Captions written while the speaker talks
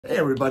Hey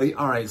everybody.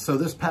 All right, so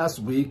this past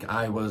week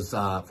I was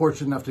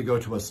fortunate enough to go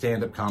to a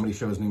stand-up comedy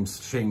show. His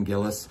name's Shane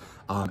Gillis.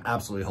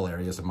 Absolutely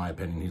hilarious in my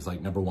opinion. He's like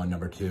number one,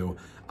 number two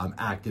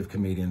active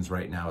comedians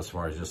right now as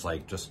far as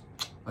just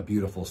a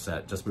beautiful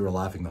set. We were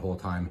laughing the whole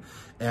time.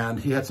 And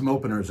he had some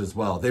openers as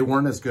well. They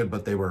weren't as good,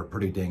 but they were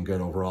pretty dang good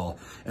overall.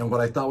 And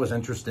what I thought was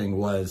interesting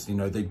was,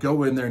 they'd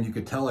go in there and you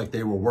could tell like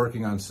they were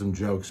working on some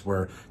jokes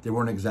where they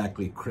weren't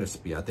exactly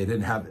crisp yet. They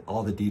didn't have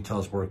all the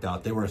details worked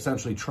out. They were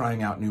essentially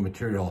trying out new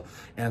material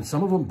and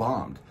some of them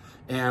bombed.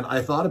 And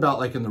I thought about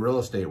like in the real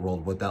estate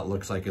world, what that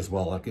looks like as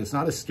well. Like it's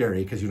not as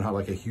scary because you don't have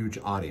like a huge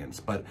audience,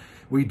 but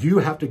we do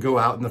have to go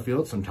out in the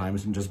field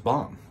sometimes and just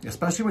bomb,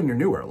 especially when you're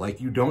newer,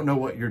 like you don't know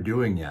what you're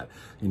doing yet.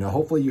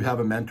 Hopefully you have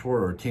a mentor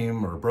or a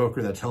team or a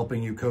broker that's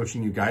helping you,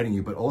 coaching you, guiding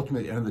you, but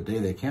ultimately at the end of the day,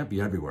 they can't be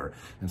everywhere.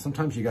 And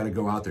sometimes you got to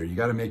go out there, you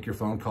got to make your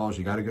phone calls,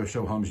 you got to go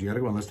show homes, you got to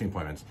go on listing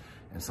appointments,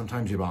 and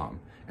sometimes you bomb.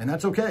 And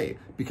that's okay,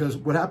 because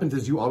what happens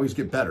is you always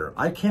get better.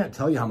 I can't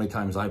tell you how many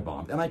times I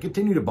bombed, and I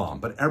continue to bomb,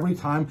 but every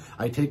time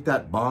I take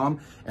that bomb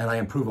and I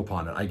improve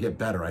upon it, I get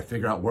better. I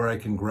figure out where I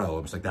can grow.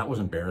 It's like, that was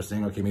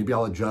embarrassing. Okay, maybe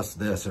I'll adjust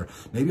this, or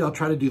maybe I'll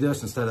try to do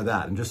this instead of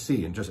that, and just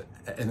see, and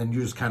then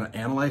you just kind of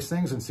analyze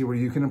things and see where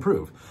you can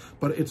improve.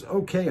 But it's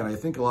okay, and I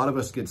think a lot of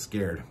us get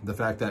scared. The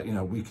fact that,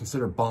 we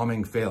consider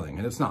bombing failing,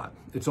 and it's not.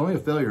 It's only a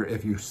failure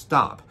if you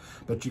stop,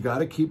 but you got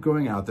to keep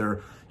going out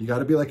there. You got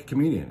to be like a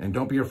comedian and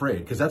don't be afraid,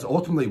 because that's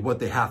ultimately what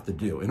they have to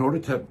do in order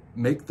to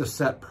make the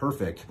set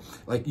perfect.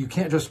 Like, you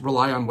can't just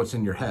rely on what's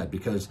in your head,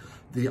 because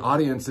the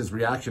audience's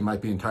reaction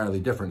might be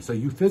entirely different. So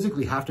you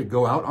physically have to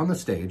go out on the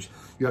stage,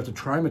 you have to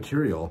try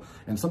material,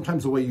 and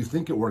sometimes the way you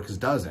think it works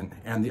doesn't,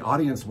 and the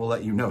audience will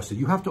let you know. So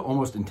you have to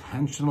almost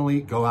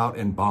intentionally go out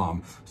and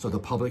bomb so the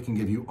public can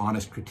give you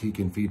honest critique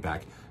and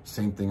feedback.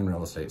 Same thing in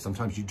real estate.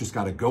 Sometimes you just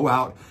got to go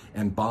out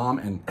and bomb,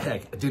 and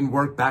heck, it didn't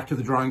work, back to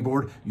the drawing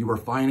board, you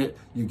refine it,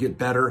 you get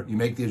better, you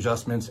make the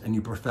adjustments, and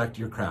you perfect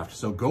your craft.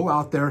 So go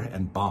out there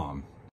and bomb.